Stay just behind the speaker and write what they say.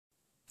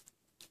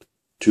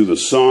to the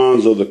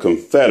sons of the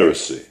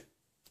Confederacy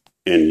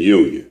and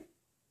Union.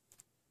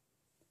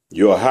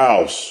 Your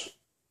house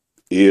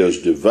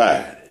is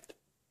divided,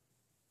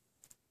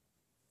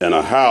 and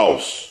a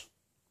house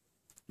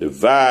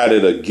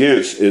divided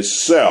against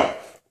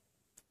itself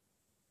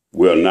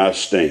will not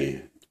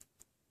stand.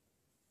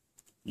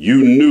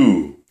 You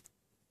knew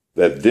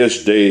that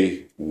this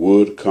day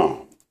would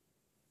come,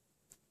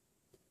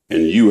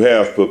 and you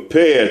have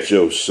prepared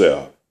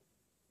yourself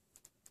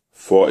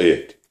for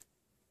it.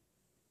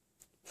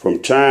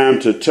 From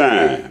time to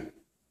time,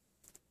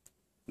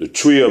 the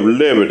tree of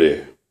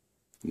liberty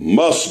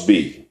must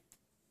be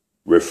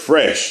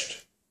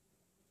refreshed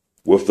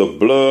with the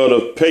blood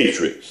of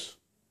patriots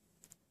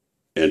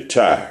and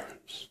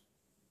tyrants.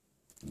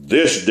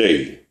 This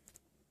day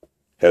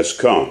has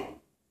come,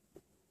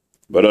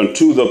 but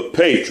unto the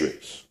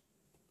patriots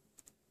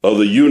of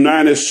the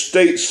United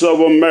States of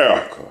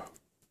America,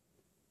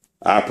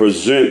 I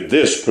present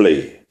this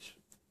pledge.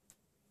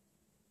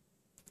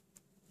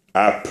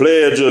 I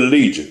pledge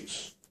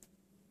allegiance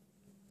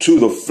to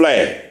the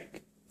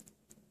flag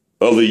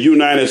of the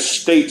United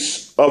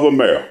States of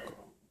America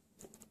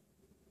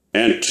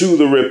and to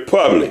the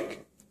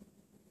republic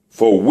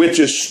for which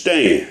it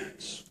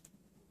stands,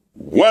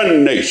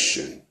 one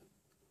nation,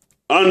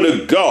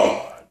 under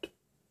God,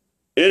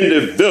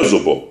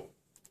 indivisible,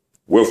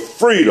 with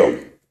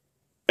freedom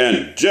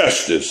and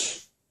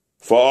justice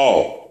for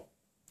all.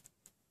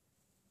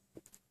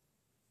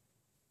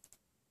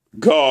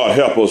 God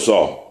help us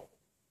all.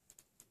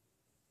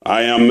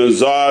 I am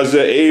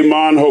Mizazah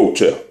Amon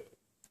Hotep,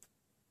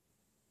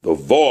 the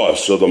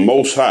voice of the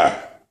Most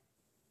High,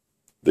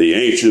 the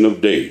Ancient of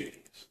Days.